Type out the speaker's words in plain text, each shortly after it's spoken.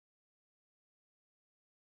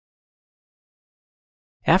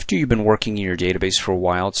After you've been working in your database for a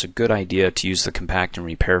while, it's a good idea to use the compact and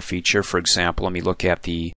repair feature. For example, let me look at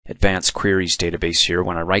the advanced queries database here.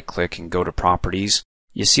 When I right click and go to properties,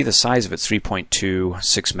 you see the size of it's 3.26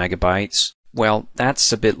 megabytes. Well,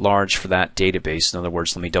 that's a bit large for that database. In other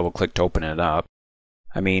words, let me double click to open it up.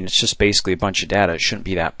 I mean, it's just basically a bunch of data. It shouldn't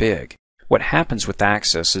be that big. What happens with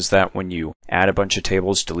Access is that when you add a bunch of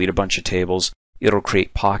tables, delete a bunch of tables, it'll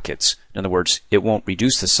create pockets. In other words, it won't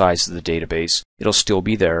reduce the size of the database. It'll still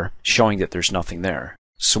be there, showing that there's nothing there.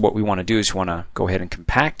 So what we want to do is we want to go ahead and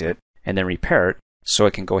compact it and then repair it so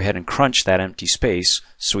it can go ahead and crunch that empty space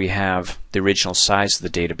so we have the original size of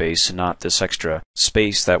the database and not this extra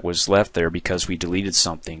space that was left there because we deleted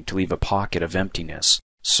something to leave a pocket of emptiness.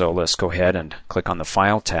 So let's go ahead and click on the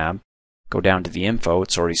File tab, go down to the info,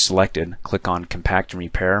 it's already selected, click on Compact and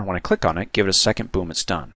Repair. When I click on it, give it a second, boom, it's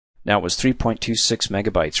done. Now it was 3.26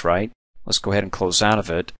 megabytes, right? Let's go ahead and close out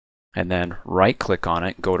of it and then right click on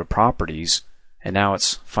it, go to Properties, and now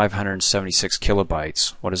it's 576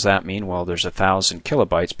 kilobytes. What does that mean? Well, there's 1,000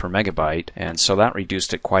 kilobytes per megabyte, and so that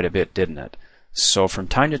reduced it quite a bit, didn't it? So from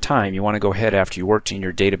time to time, you want to go ahead after you worked in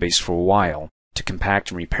your database for a while to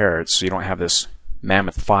compact and repair it so you don't have this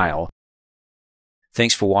mammoth file.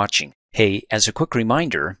 Thanks for watching. Hey, as a quick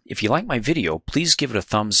reminder, if you like my video, please give it a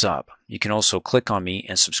thumbs up. You can also click on me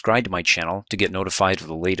and subscribe to my channel to get notified of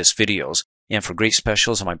the latest videos. And for great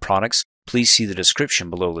specials on my products, please see the description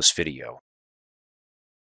below this video.